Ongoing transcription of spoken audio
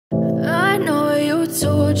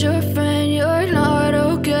told your friend you're not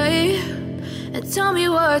okay, and tell me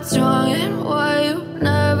what's wrong and why you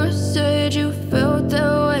never said you felt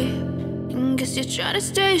that way. And guess you're trying to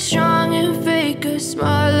stay strong and fake a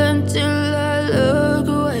smile until I look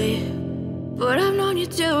away. But I've known you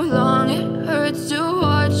too long, it hurts to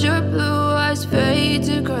watch your blue eyes fade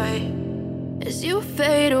to gray as you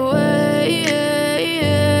fade away,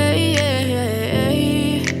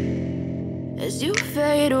 as you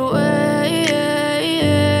fade away.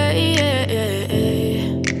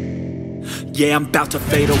 Yeah, I'm about to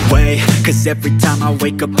fade away, cause every time I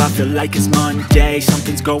wake up I feel like it's Monday.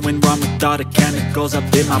 Something's going wrong with all the chemicals up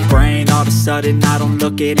in my brain. All of a sudden I don't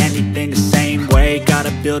look at anything the same way.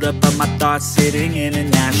 Gotta build up of my thoughts sitting in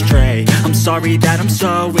an ashtray. I'm sorry that I'm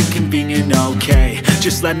so inconvenient, okay.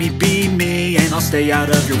 Just let me be me and I'll stay out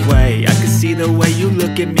of your way. I can see the way you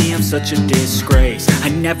look at me, I'm such a disgrace. I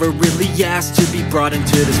never really asked to be brought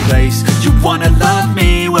into this place. You wanna love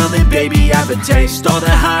me? Well then baby, have a taste. All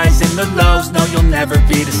the highs and the lows, no, you'll never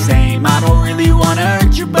be the same. I don't really wanna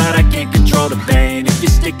hurt you, but I can't control the pain. If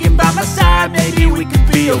you're sticking by my side, maybe we could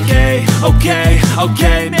be okay.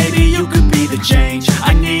 Okay, maybe you could be the change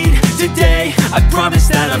I need today. I promise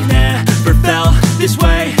that I've never felt this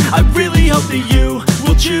way. I really hope that you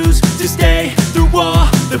will choose to stay through all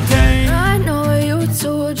the pain. I know you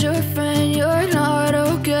told your friend you're not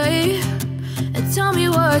okay, and tell me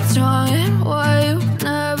what's wrong and why you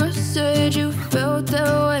never said you felt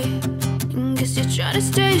that way. Guess you're trying to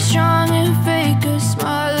stay strong and fake a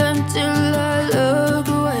smile until I look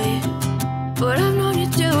away. But I've known you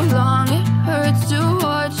too long, it hurts to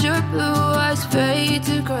watch your blue eyes fade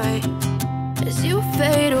to gray as you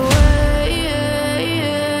fade away,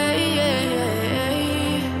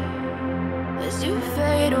 as you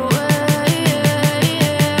fade away,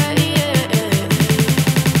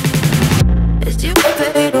 as you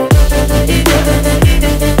fade away.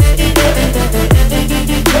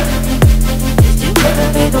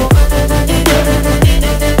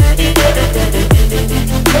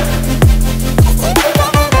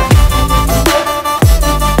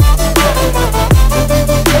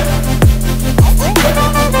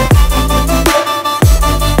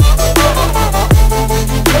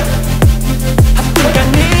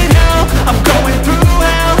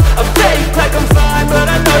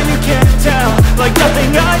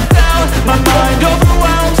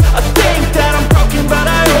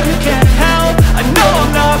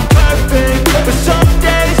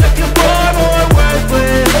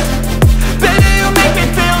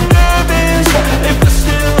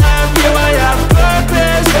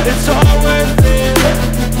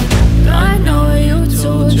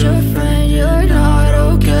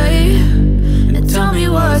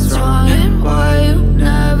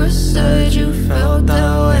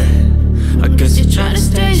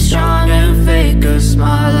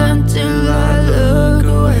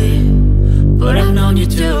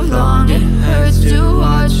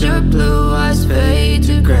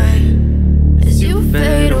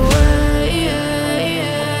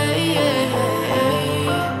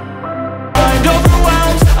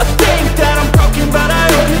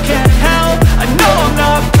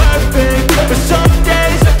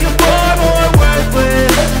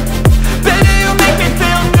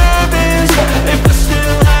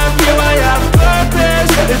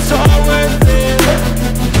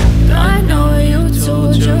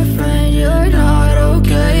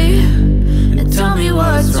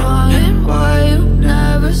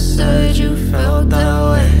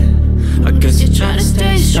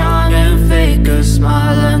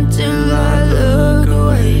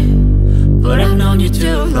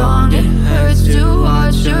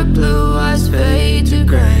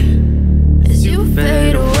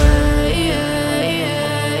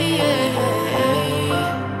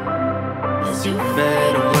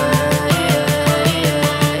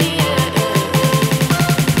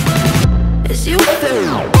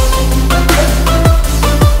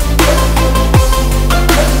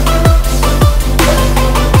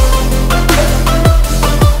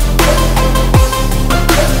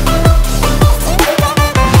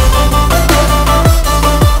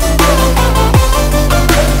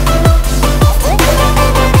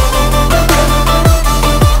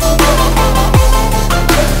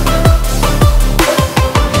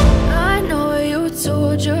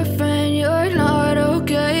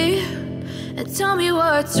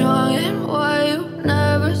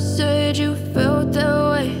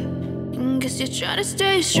 Try to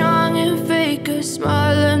stay strong and fake a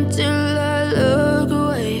smile until I look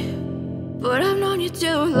away. But I've known you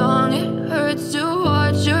too long, it hurts to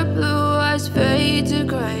watch your blue eyes fade to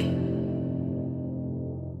gray.